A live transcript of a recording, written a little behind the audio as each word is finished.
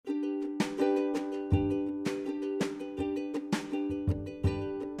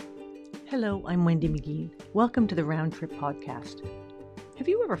Hello, I'm Wendy McGee. Welcome to the Round Trip Podcast. Have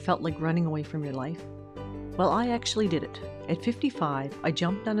you ever felt like running away from your life? Well, I actually did it. At 55, I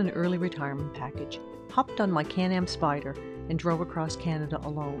jumped on an early retirement package, hopped on my Can-Am Spyder, and drove across Canada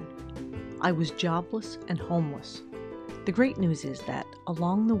alone. I was jobless and homeless. The great news is that,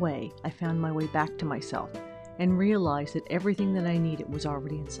 along the way, I found my way back to myself and realized that everything that I needed was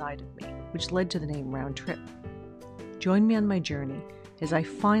already inside of me, which led to the name Round Trip. Join me on my journey as I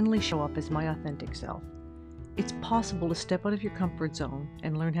finally show up as my authentic self. It's possible to step out of your comfort zone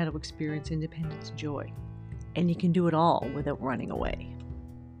and learn how to experience independence and joy. And you can do it all without running away.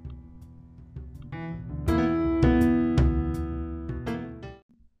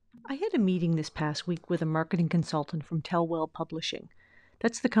 I had a meeting this past week with a marketing consultant from Tellwell Publishing.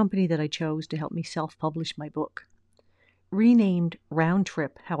 That's the company that I chose to help me self-publish my book. Renamed Round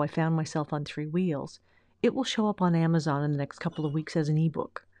Trip: How I Found Myself on Three Wheels, it will show up on Amazon in the next couple of weeks as an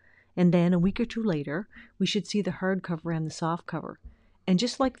ebook. And then a week or two later, we should see the hardcover and the softcover. And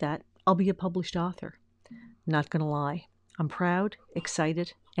just like that, I'll be a published author. Not gonna lie, I'm proud,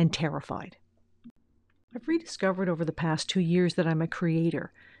 excited, and terrified. I've rediscovered over the past 2 years that I'm a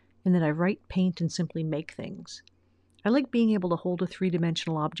creator, and that I write, paint, and simply make things. I like being able to hold a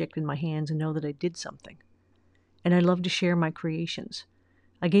three-dimensional object in my hands and know that I did something. And I love to share my creations.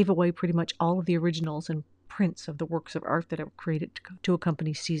 I gave away pretty much all of the originals and prints of the works of art that I've created to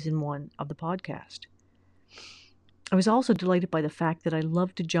accompany season 1 of the podcast. I was also delighted by the fact that I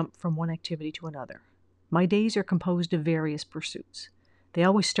love to jump from one activity to another. My days are composed of various pursuits. They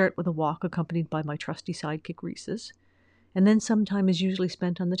always start with a walk accompanied by my trusty sidekick Reese's, and then some time is usually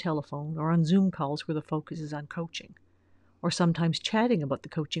spent on the telephone or on Zoom calls where the focus is on coaching, or sometimes chatting about the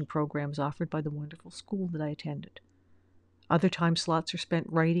coaching programs offered by the wonderful school that I attended. Other time slots are spent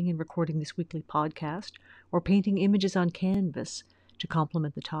writing and recording this weekly podcast or painting images on canvas to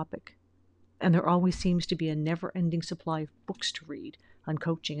complement the topic. And there always seems to be a never-ending supply of books to read on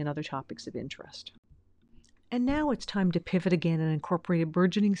coaching and other topics of interest. And now it's time to pivot again and incorporate a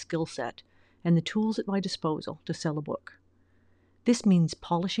burgeoning skill set and the tools at my disposal to sell a book. This means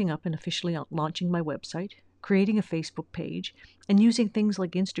polishing up and officially launching my website, creating a Facebook page, and using things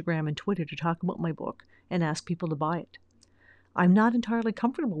like Instagram and Twitter to talk about my book and ask people to buy it. I'm not entirely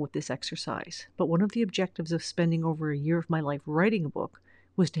comfortable with this exercise, but one of the objectives of spending over a year of my life writing a book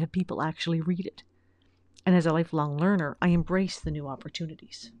was to have people actually read it. And as a lifelong learner, I embrace the new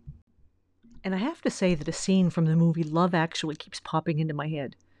opportunities. And I have to say that a scene from the movie Love Actually keeps popping into my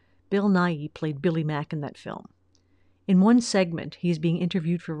head. Bill Nighy played Billy Mack in that film. In one segment, he is being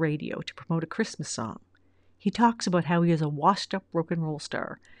interviewed for radio to promote a Christmas song. He talks about how he is a washed-up rock and roll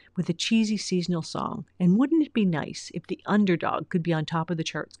star with a cheesy seasonal song, and wouldn't it be nice if the underdog could be on top of the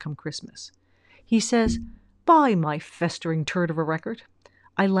charts come Christmas? He says, "Buy my festering turd of a record."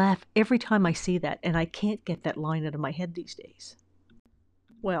 I laugh every time I see that, and I can't get that line out of my head these days.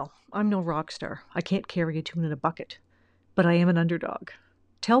 Well, I'm no rock star. I can't carry a tune in a bucket. But I am an underdog.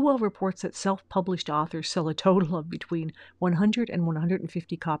 Tellwell reports that self-published authors sell a total of between 100 and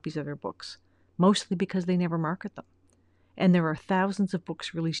 150 copies of their books, mostly because they never market them. And there are thousands of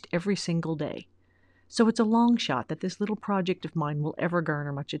books released every single day. So it's a long shot that this little project of mine will ever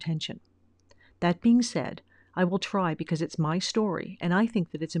garner much attention. That being said, I will try because it's my story, and I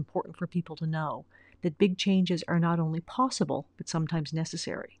think that it's important for people to know that big changes are not only possible, but sometimes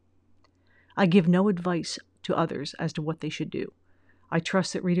necessary. I give no advice to others as to what they should do. I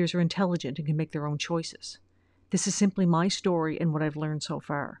trust that readers are intelligent and can make their own choices. This is simply my story and what I've learned so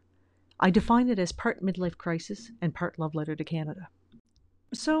far. I define it as part midlife crisis and part love letter to Canada.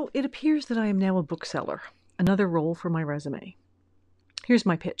 So it appears that I am now a bookseller, another role for my resume. Here's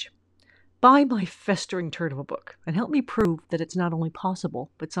my pitch. Buy my festering turd of a book and help me prove that it's not only possible,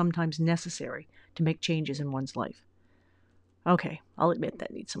 but sometimes necessary to make changes in one's life. Okay, I'll admit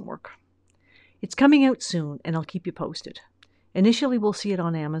that needs some work. It's coming out soon, and I'll keep you posted. Initially, we'll see it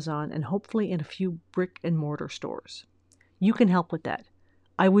on Amazon and hopefully in a few brick and mortar stores. You can help with that.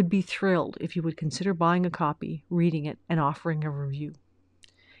 I would be thrilled if you would consider buying a copy, reading it, and offering a review.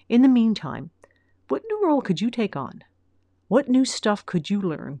 In the meantime, what new role could you take on? What new stuff could you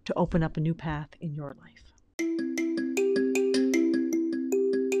learn to open up a new path in your life?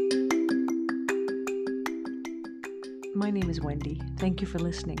 My name is Wendy. Thank you for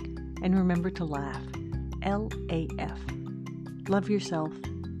listening. And remember to laugh. LAF. Love yourself,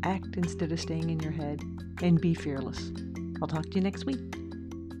 act instead of staying in your head, and be fearless. I'll talk to you next week.